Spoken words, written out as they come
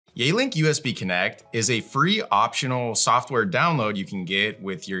Yealink USB Connect is a free optional software download you can get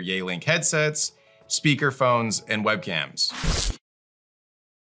with your Yealink headsets, speakerphones, and webcams.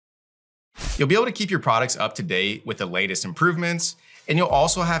 You'll be able to keep your products up to date with the latest improvements, and you'll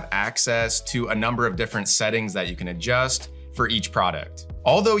also have access to a number of different settings that you can adjust for each product.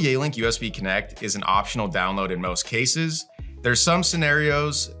 Although Yealink USB Connect is an optional download in most cases, there's some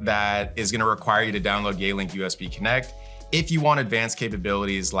scenarios that is going to require you to download Yealink USB Connect if you want advanced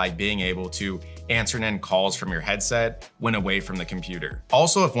capabilities like being able to answer and end calls from your headset when away from the computer.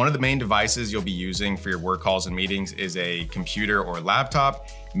 Also, if one of the main devices you'll be using for your work calls and meetings is a computer or laptop,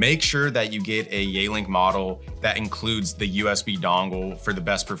 make sure that you get a Yealink model that includes the USB dongle for the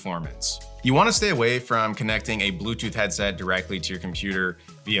best performance. You want to stay away from connecting a Bluetooth headset directly to your computer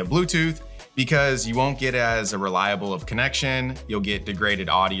via Bluetooth because you won't get as a reliable of connection, you'll get degraded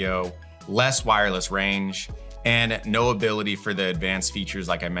audio, less wireless range, and no ability for the advanced features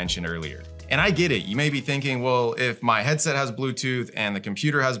like I mentioned earlier. And I get it, you may be thinking, well, if my headset has Bluetooth and the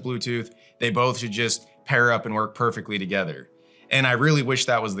computer has Bluetooth, they both should just pair up and work perfectly together. And I really wish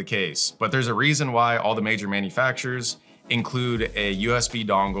that was the case, but there's a reason why all the major manufacturers include a USB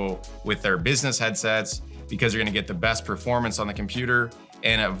dongle with their business headsets, because you're gonna get the best performance on the computer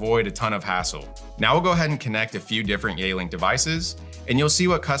and avoid a ton of hassle. Now we'll go ahead and connect a few different Yealink devices, and you'll see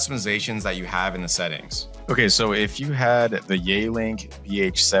what customizations that you have in the settings. Okay, so if you had the Yealink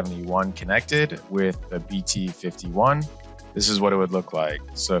BH71 connected with the BT51, this is what it would look like.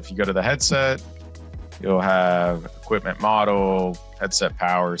 So if you go to the headset, you'll have equipment model, headset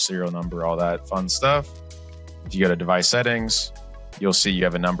power, serial number, all that fun stuff. If you go to device settings, you'll see you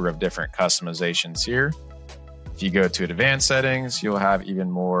have a number of different customizations here. If you go to advanced settings, you'll have even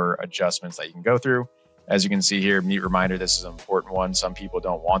more adjustments that you can go through. As you can see here, mute reminder, this is an important one. Some people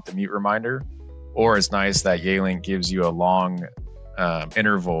don't want the mute reminder, or it's nice that Yealink gives you a long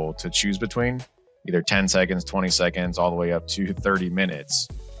interval to choose between, either 10 seconds, 20 seconds, all the way up to 30 minutes.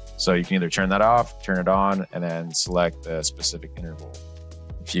 So you can either turn that off, turn it on, and then select the specific interval.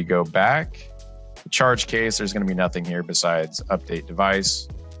 If you go back, the charge case, there's going to be nothing here besides update device.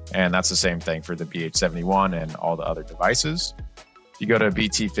 And that's the same thing for the BH71 and all the other devices. If you go to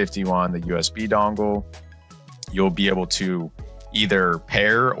BT51, the USB dongle, you'll be able to either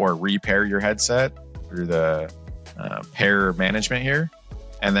pair or repair your headset through the pair management here.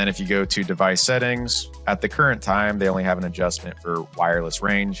 And then if you go to device settings, at the current time, they only have an adjustment for wireless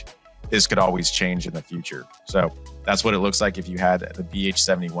range. This could always change in the future. So that's what it looks like if you had the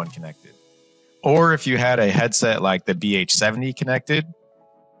BH71 connected. Or if you had a headset like the BH70 connected,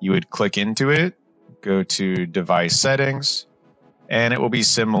 you would click into it, go to device settings, and it will be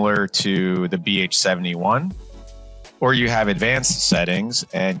similar to the BH71. Or you have advanced settings,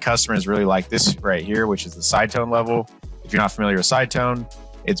 and customers really like this right here, which is the side tone level. If you're not familiar with side tone,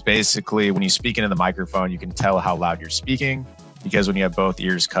 it's basically when you speak into the microphone, you can tell how loud you're speaking, because when you have both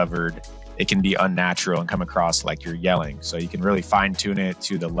ears covered, it can be unnatural and come across like you're yelling. So you can really fine tune it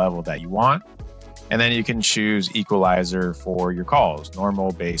to the level that you want. And then you can choose equalizer for your calls,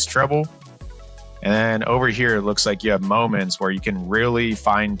 normal, bass, treble. And then over here, it looks like you have moments where you can really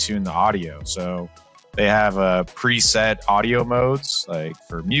fine tune the audio. So they have a preset audio modes, like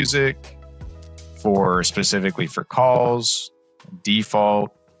for music, for specifically for calls,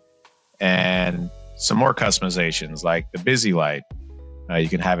 default, and some more customizations like the busy light. You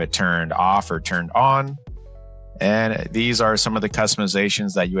can have it turned off or turned on. And these are some of the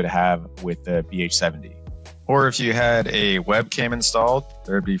customizations that you would have with the BH70. Or if you had a webcam installed,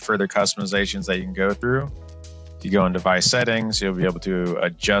 there would be further customizations that you can go through. If you go in device settings, you'll be able to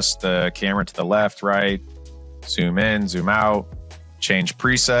adjust the camera to the left, right, zoom in, zoom out, change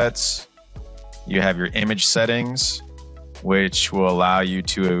presets. You have your image settings, which will allow you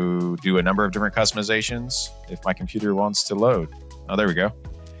to do a number of different customizations if my computer wants to load. Oh, there we go.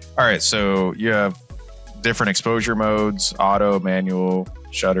 All right, so you have different exposure modes, auto, manual,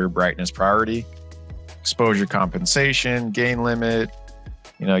 shutter, brightness, priority, exposure compensation, gain limit.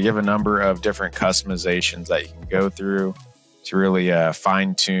 You have a number of different customizations that you can go through to really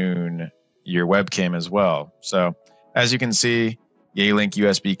fine tune your webcam as well. So as you can see, Yealink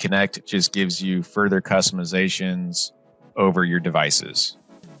USB Connect just gives you further customizations over your devices.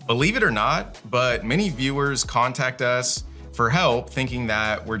 Believe it or not, but many viewers contact us for help thinking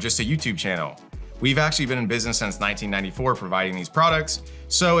that we're just a YouTube channel. We've actually been in business since 1994 providing these products.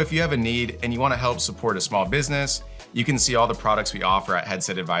 So if you have a need and you want to help support a small business, you can see all the products we offer at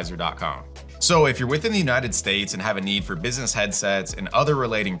headsetadvisor.com. So if you're within the United States and have a need for business headsets and other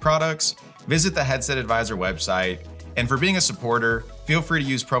relating products, visit the Headset Advisor website. And for being a supporter, feel free to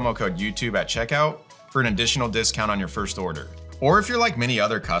use promo code YouTube at checkout for an additional discount on your first order. Or if you're like many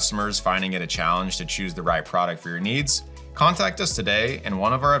other customers finding it a challenge to choose the right product for your needs, contact us today and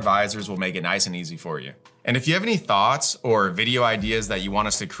one of our advisors will make it nice and easy for you. And if you have any thoughts or video ideas that you want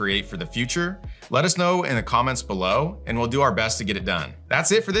us to create for the future, let us know in the comments below and we'll do our best to get it done.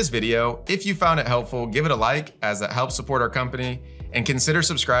 That's it for this video. If you found it helpful, give it a like as that helps support our company, and consider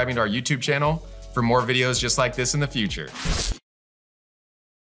subscribing to our YouTube channel for more videos just like this in the future.